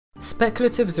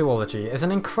Speculative zoology is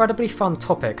an incredibly fun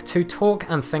topic to talk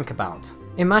and think about.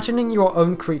 Imagining your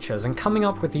own creatures and coming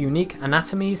up with unique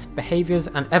anatomies, behaviours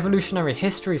and evolutionary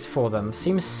histories for them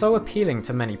seems so appealing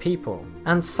to many people,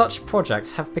 and such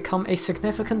projects have become a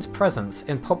significant presence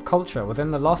in pop culture within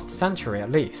the last century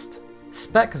at least.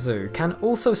 Spec Zoo can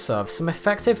also serve some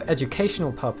effective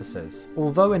educational purposes,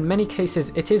 although in many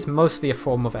cases it is mostly a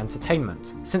form of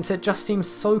entertainment, since it just seems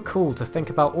so cool to think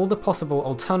about all the possible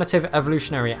alternative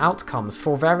evolutionary outcomes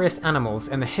for various animals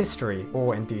in the history,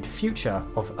 or indeed future,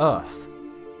 of Earth.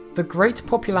 The great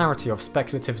popularity of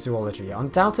speculative zoology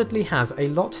undoubtedly has a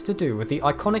lot to do with the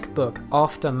iconic book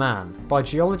After Man by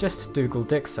geologist Dougal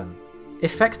Dixon.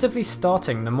 Effectively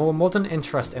starting the more modern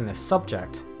interest in this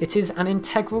subject, it is an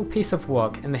integral piece of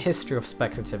work in the history of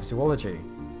speculative zoology.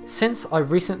 Since I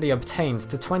recently obtained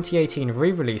the 2018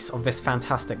 re-release of this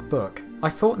fantastic book, I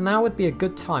thought now would be a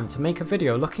good time to make a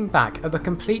video looking back at the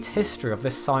complete history of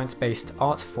this science-based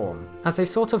art form, as a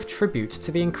sort of tribute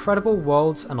to the incredible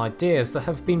worlds and ideas that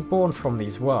have been born from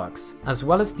these works, as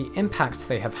well as the impact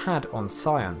they have had on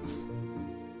science.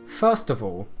 First of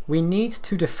all, we need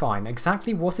to define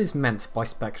exactly what is meant by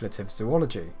speculative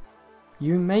zoology.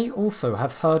 You may also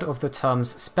have heard of the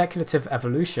terms speculative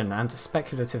evolution and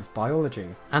speculative biology,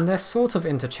 and they're sort of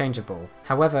interchangeable.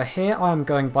 However, here I am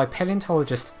going by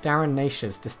paleontologist Darren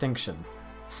Naish's distinction.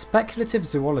 Speculative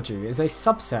zoology is a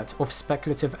subset of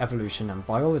speculative evolution and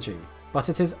biology, but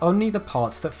it is only the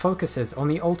part that focuses on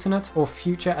the alternate or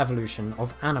future evolution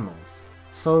of animals.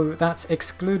 So that's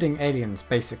excluding aliens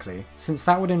basically, since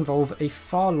that would involve a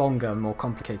far longer, more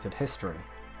complicated history.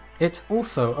 It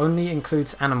also only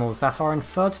includes animals that are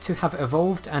inferred to have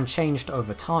evolved and changed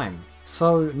over time,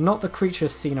 so not the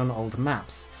creatures seen on old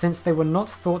maps, since they were not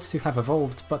thought to have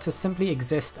evolved but to simply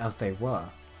exist as they were.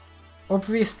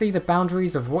 Obviously the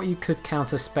boundaries of what you could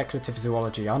count as speculative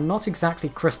zoology are not exactly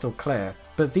crystal clear,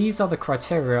 but these are the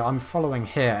criteria I'm following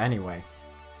here anyway.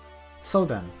 So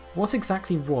then, what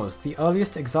exactly was the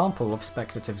earliest example of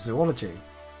speculative zoology?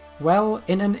 Well,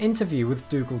 in an interview with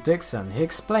Dougal Dixon, he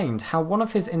explained how one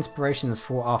of his inspirations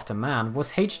for After Man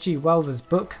was H.G. Wells's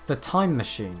book The Time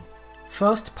Machine.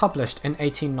 First published in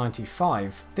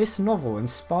 1895, this novel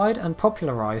inspired and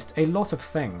popularised a lot of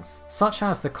things, such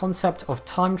as the concept of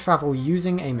time travel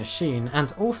using a machine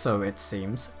and also, it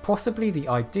seems, possibly the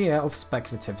idea of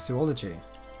speculative zoology.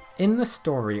 In the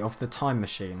story of The Time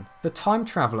Machine, the time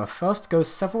traveller first goes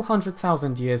several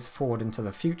 100,000 years forward into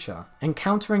the future,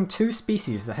 encountering two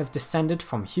species that have descended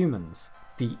from humans,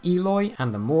 the Eloi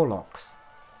and the Morlocks.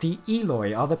 The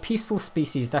Eloi are the peaceful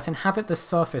species that inhabit the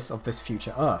surface of this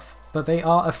future Earth, but they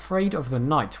are afraid of the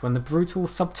night when the brutal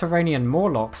subterranean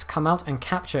Morlocks come out and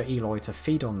capture Eloi to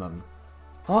feed on them.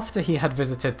 After he had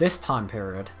visited this time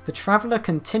period, the traveller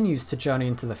continues to journey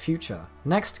into the future,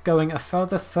 next going a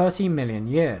further 30 million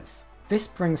years. This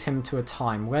brings him to a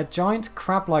time where giant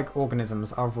crab-like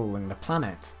organisms are ruling the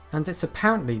planet, and it's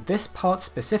apparently this part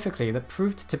specifically that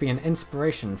proved to be an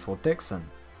inspiration for Dixon.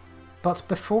 But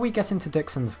before we get into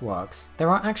Dixon's works,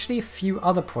 there are actually a few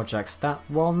other projects that,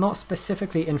 while not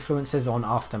specifically influences on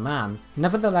After Man,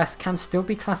 nevertheless can still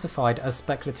be classified as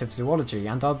speculative zoology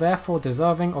and are therefore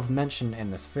deserving of mention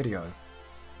in this video.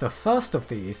 The first of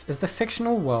these is the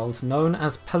fictional world known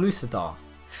as Pellucidar,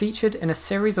 featured in a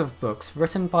series of books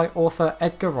written by author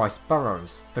Edgar Rice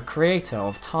Burroughs, the creator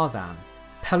of Tarzan.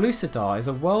 Pellucidar is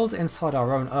a world inside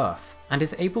our own Earth, and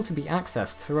is able to be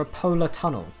accessed through a polar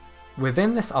tunnel.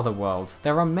 Within this other world,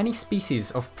 there are many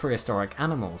species of prehistoric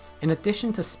animals, in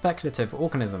addition to speculative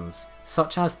organisms,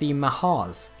 such as the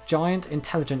Mahars, giant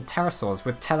intelligent pterosaurs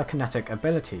with telekinetic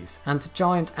abilities, and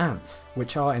giant ants,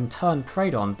 which are in turn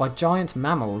preyed on by giant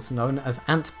mammals known as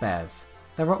ant bears.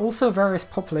 There are also various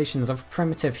populations of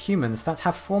primitive humans that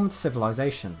have formed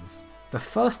civilizations. The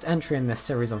first entry in this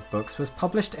series of books was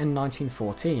published in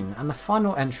 1914, and the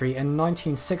final entry in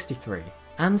 1963.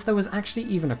 And there was actually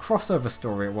even a crossover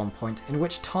story at one point in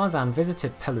which Tarzan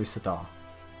visited Pellucidar.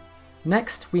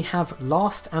 Next we have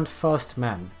Last and First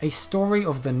Men, a story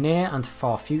of the near and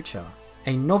far future,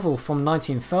 a novel from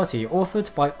 1930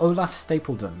 authored by Olaf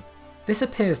Stapledon. This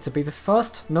appears to be the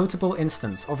first notable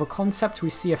instance of a concept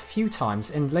we see a few times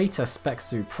in later Spec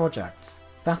Zoo projects,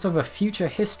 that of a future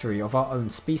history of our own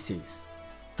species.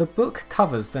 The book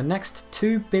covers the next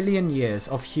 2 billion years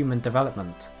of human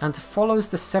development, and follows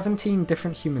the 17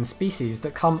 different human species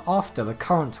that come after the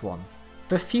current one.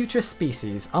 The future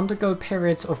species undergo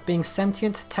periods of being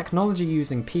sentient,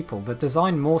 technology-using people that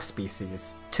design more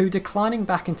species, to declining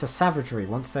back into savagery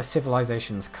once their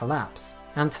civilizations collapse,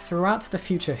 and throughout the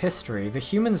future history the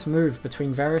humans move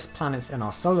between various planets in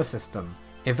our solar system,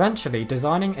 eventually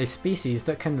designing a species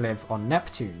that can live on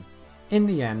Neptune. In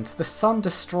the end, the sun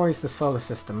destroys the solar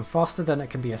system faster than it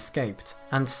can be escaped,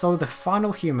 and so the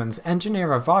final humans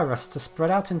engineer a virus to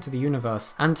spread out into the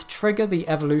universe and trigger the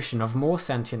evolution of more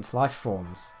sentient life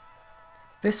forms.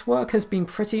 This work has been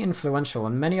pretty influential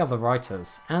on many other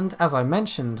writers, and as I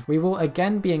mentioned, we will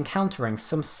again be encountering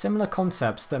some similar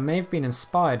concepts that may have been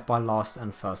inspired by Last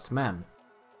and First Men.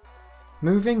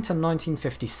 Moving to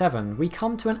 1957, we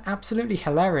come to an absolutely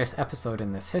hilarious episode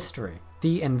in this history,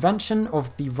 the invention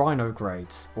of the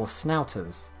rhinogrades, or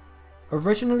snouters.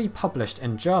 Originally published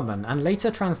in German and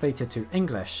later translated to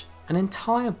English, an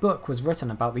entire book was written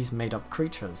about these made-up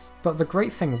creatures, but the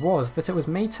great thing was that it was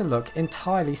made to look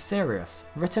entirely serious,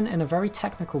 written in a very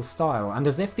technical style and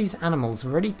as if these animals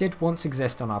really did once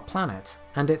exist on our planet,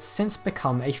 and it's since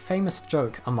become a famous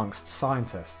joke amongst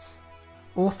scientists.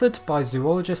 Authored by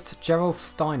zoologist Gerolf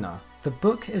Steiner, the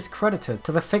book is credited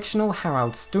to the fictional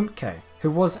Harald Stumpke,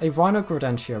 who was a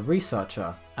rhinogradentia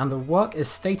researcher, and the work is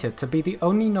stated to be the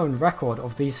only known record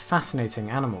of these fascinating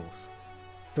animals.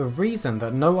 The reason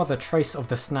that no other trace of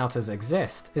the snouters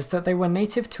exist is that they were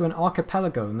native to an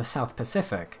archipelago in the South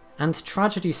Pacific, and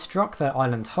tragedy struck their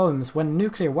island homes when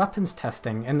nuclear weapons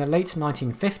testing in the late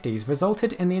 1950s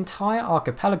resulted in the entire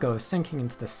archipelago sinking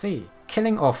into the sea,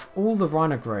 killing off all the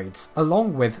rhinogrades,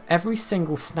 along with every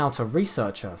single snouter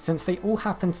researcher, since they all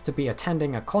happened to be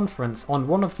attending a conference on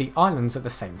one of the islands at the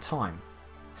same time.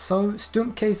 So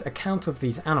Stumpke's account of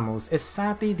these animals is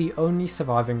sadly the only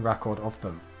surviving record of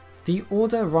them. The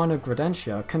order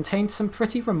Rhinogradentia contained some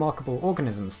pretty remarkable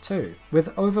organisms too,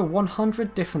 with over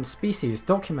 100 different species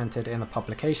documented in the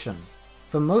publication.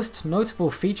 The most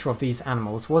notable feature of these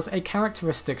animals was a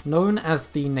characteristic known as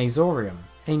the nasorium,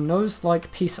 a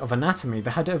nose-like piece of anatomy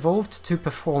that had evolved to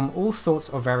perform all sorts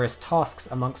of various tasks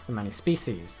amongst the many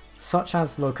species, such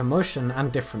as locomotion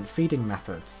and different feeding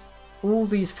methods. All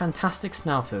these fantastic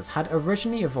snouters had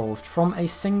originally evolved from a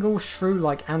single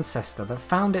shrew-like ancestor that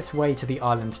found its way to the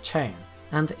island chain,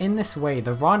 and in this way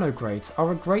the rhinogrades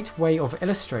are a great way of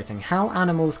illustrating how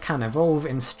animals can evolve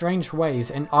in strange ways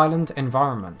in island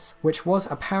environments, which was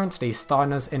apparently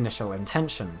Steiner's initial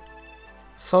intention.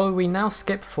 So we now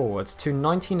skip forward to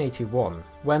 1981,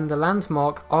 when the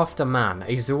landmark After Man,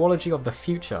 a Zoology of the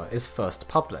Future is first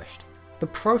published. The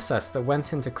process that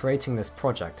went into creating this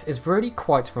project is really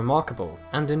quite remarkable,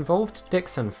 and involved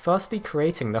Dixon firstly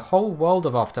creating the whole world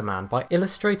of Afterman by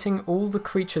illustrating all the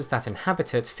creatures that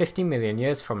inhabit it 50 million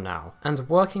years from now, and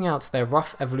working out their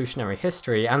rough evolutionary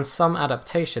history and some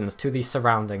adaptations to the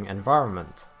surrounding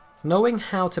environment. Knowing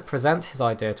how to present his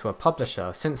idea to a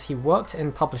publisher, since he worked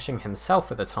in publishing himself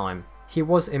at the time, he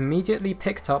was immediately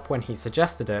picked up when he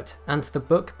suggested it, and the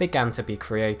book began to be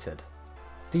created.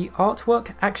 The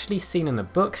artwork actually seen in the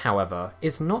book, however,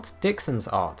 is not Dixon's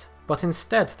art, but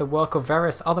instead the work of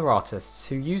various other artists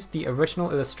who used the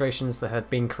original illustrations that had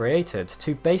been created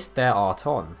to base their art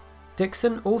on.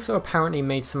 Dixon also apparently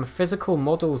made some physical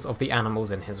models of the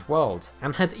animals in his world,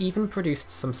 and had even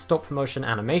produced some stop-motion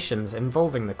animations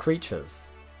involving the creatures.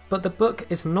 But the book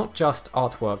is not just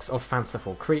artworks of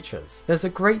fanciful creatures, there's a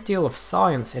great deal of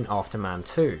science in Afterman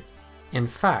too. In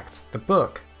fact, the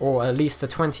book, or at least the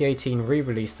 2018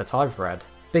 re-release that I've read,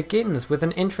 begins with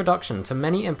an introduction to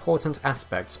many important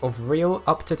aspects of real,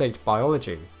 up-to-date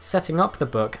biology, setting up the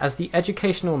book as the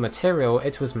educational material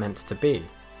it was meant to be.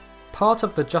 Part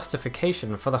of the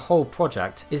justification for the whole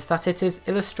project is that it is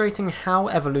illustrating how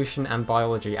evolution and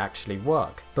biology actually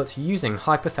work, but using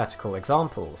hypothetical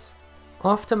examples.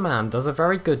 Afterman does a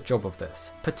very good job of this,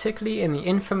 particularly in the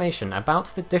information about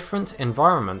the different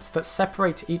environments that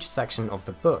separate each section of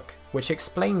the book, which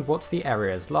explain what the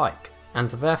area is like, and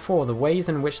therefore the ways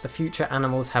in which the future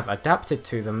animals have adapted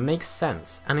to them makes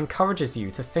sense and encourages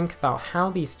you to think about how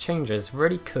these changes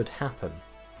really could happen.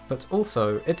 But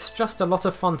also, it's just a lot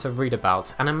of fun to read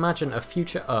about and imagine a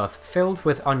future Earth filled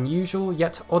with unusual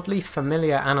yet oddly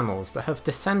familiar animals that have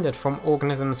descended from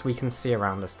organisms we can see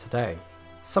around us today.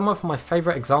 Some of my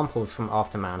favourite examples from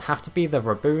Afterman have to be the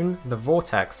Raboon, the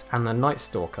Vortex, and the Night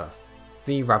Stalker.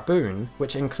 The Raboon,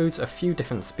 which includes a few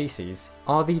different species,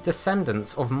 are the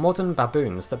descendants of modern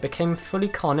baboons that became fully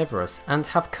carnivorous and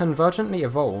have convergently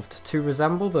evolved to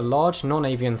resemble the large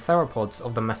non-avian theropods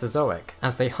of the Mesozoic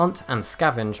as they hunt and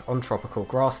scavenge on tropical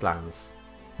grasslands.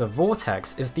 The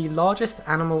Vortex is the largest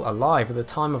animal alive at the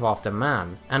time of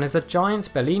Afterman, and is a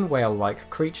giant baleen whale-like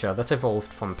creature that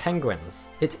evolved from penguins.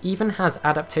 It even has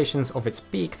adaptations of its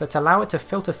beak that allow it to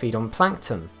filter feed on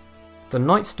plankton. The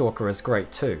Night Stalker is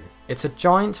great too. It's a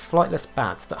giant flightless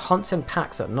bat that hunts in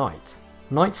packs at night.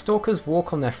 Night stalkers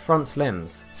walk on their front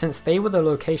limbs, since they were the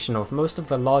location of most of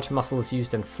the large muscles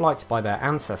used in flight by their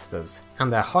ancestors,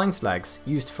 and their hind legs,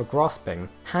 used for grasping,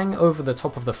 hang over the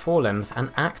top of the forelimbs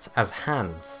and act as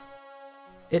hands.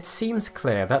 It seems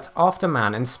clear that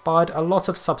Afterman inspired a lot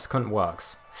of subsequent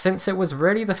works, since it was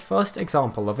really the first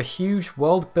example of a huge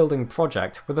world-building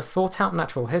project with a thought-out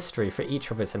natural history for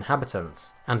each of its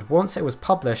inhabitants, and once it was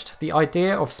published, the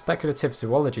idea of speculative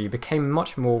zoology became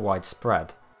much more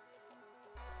widespread.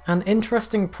 An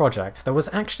interesting project that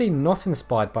was actually not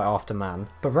inspired by Afterman,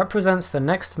 but represents the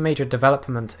next major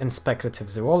development in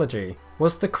speculative zoology,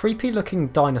 was the creepy-looking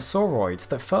dinosauroid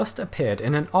that first appeared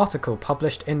in an article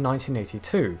published in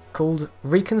 1982, called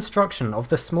Reconstruction of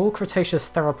the Small Cretaceous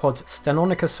Theropod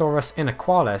Stenonychosaurus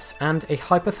inequalis and a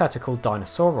Hypothetical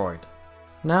Dinosauroid.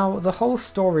 Now, the whole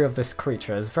story of this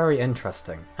creature is very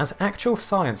interesting, as actual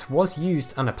science was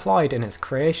used and applied in its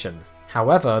creation.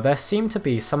 However, there seem to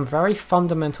be some very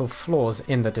fundamental flaws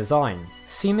in the design,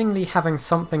 seemingly having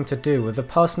something to do with the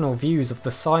personal views of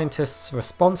the scientists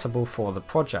responsible for the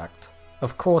project.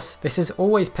 Of course, this is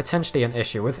always potentially an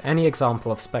issue with any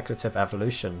example of speculative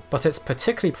evolution, but it's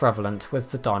particularly prevalent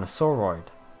with the dinosauroid.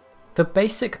 The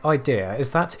basic idea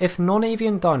is that if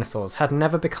non-avian dinosaurs had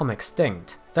never become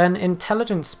extinct, then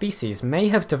intelligent species may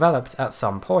have developed at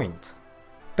some point.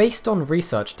 Based on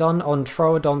research done on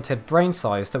troodontid brain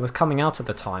size that was coming out at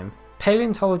the time,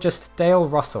 paleontologist Dale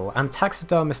Russell and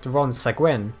taxidermist Ron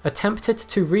Seguin attempted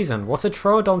to reason what a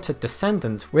troodontid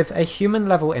descendant with a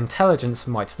human-level intelligence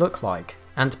might look like,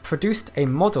 and produced a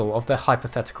model of their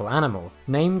hypothetical animal,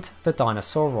 named the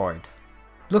Dinosauroid.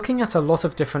 Looking at a lot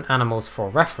of different animals for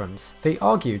reference, they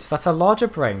argued that a larger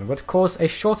brain would cause a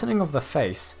shortening of the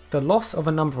face, the loss of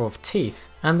a number of teeth,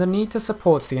 and the need to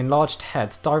support the enlarged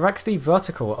head directly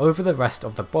vertical over the rest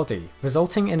of the body,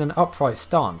 resulting in an upright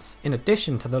stance, in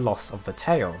addition to the loss of the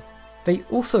tail. They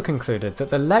also concluded that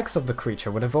the legs of the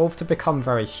creature would evolve to become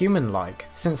very human-like,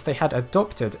 since they had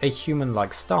adopted a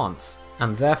human-like stance,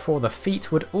 and therefore the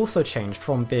feet would also change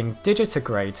from being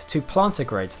digitigrade to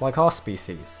plantigrade like our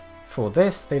species. For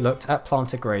this, they looked at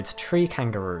plantigrade tree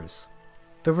kangaroos.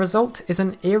 The result is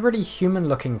an eerily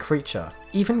human-looking creature,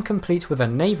 even complete with a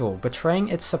navel betraying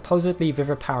its supposedly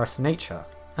viviparous nature,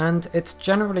 and it's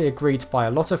generally agreed by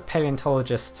a lot of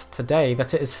paleontologists today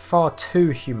that it is far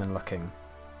too human-looking.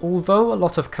 Although a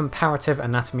lot of comparative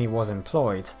anatomy was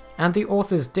employed, and the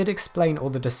authors did explain all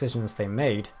the decisions they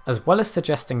made, as well as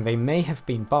suggesting they may have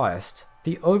been biased,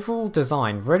 the overall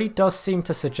design really does seem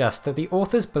to suggest that the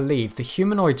authors believe the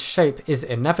humanoid shape is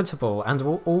inevitable and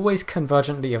will always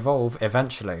convergently evolve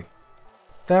eventually.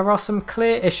 There are some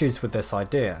clear issues with this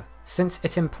idea, since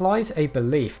it implies a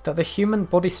belief that the human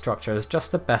body structure is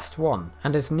just the best one,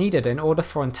 and is needed in order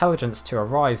for intelligence to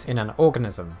arise in an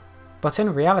organism. But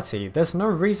in reality, there's no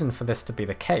reason for this to be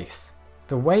the case.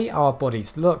 The way our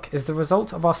bodies look is the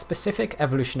result of our specific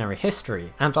evolutionary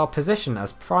history and our position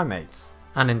as primates.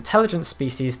 An intelligent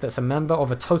species that's a member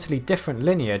of a totally different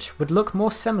lineage would look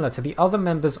more similar to the other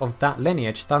members of that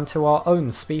lineage than to our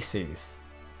own species.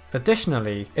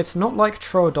 Additionally, it's not like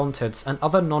troodontids and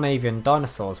other non-avian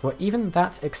dinosaurs were even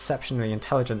that exceptionally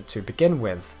intelligent to begin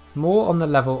with, more on the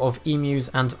level of emus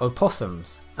and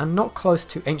opossums, and not close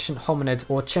to ancient hominid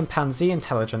or chimpanzee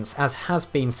intelligence as has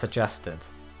been suggested.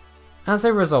 As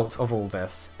a result of all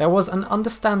this, there was an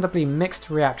understandably mixed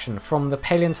reaction from the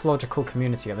paleontological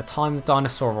community at the time the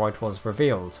Dinosauroid was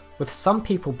revealed, with some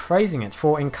people praising it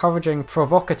for encouraging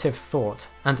provocative thought,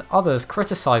 and others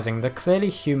criticising the clearly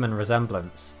human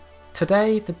resemblance.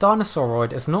 Today, the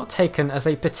Dinosauroid is not taken as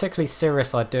a particularly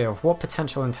serious idea of what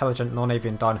potential intelligent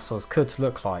non-avian dinosaurs could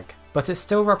look like, but it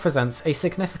still represents a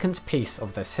significant piece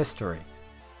of this history.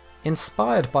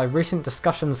 Inspired by recent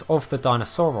discussions of the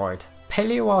Dinosauroid,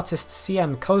 paleoartist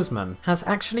C.M. Kozman has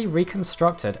actually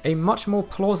reconstructed a much more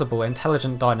plausible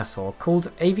intelligent dinosaur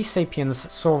called Avisapiens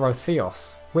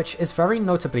saurotheos, which is very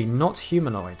notably not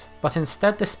humanoid, but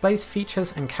instead displays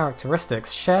features and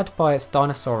characteristics shared by its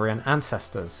dinosaurian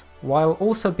ancestors, while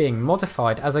also being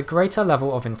modified as a greater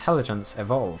level of intelligence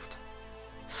evolved.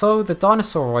 So the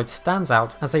Dinosauroid stands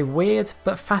out as a weird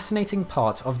but fascinating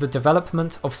part of the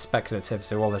development of speculative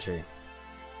zoology.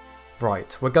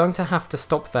 Right, we're going to have to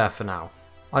stop there for now.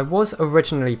 I was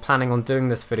originally planning on doing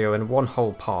this video in one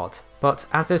whole part, but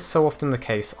as is so often the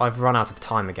case, I've run out of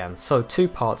time again, so 2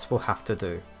 parts will have to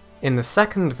do. In the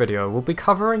second video, we'll be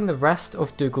covering the rest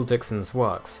of Dougal Dixon's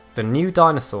works, the new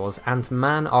dinosaurs and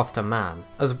Man After Man,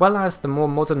 as well as the more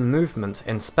modern movement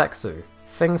in Spec Zoo,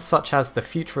 things such as The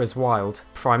Future is Wild,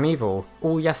 Primeval,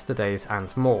 All Yesterdays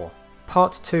and more.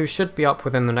 Part 2 should be up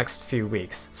within the next few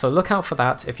weeks, so look out for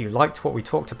that if you liked what we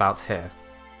talked about here.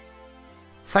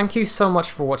 Thank you so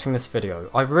much for watching this video.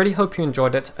 I really hope you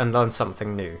enjoyed it and learned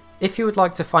something new. If you would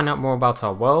like to find out more about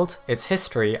our world, its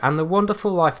history, and the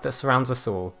wonderful life that surrounds us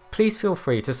all, please feel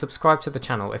free to subscribe to the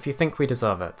channel if you think we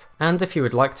deserve it, and if you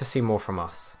would like to see more from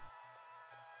us.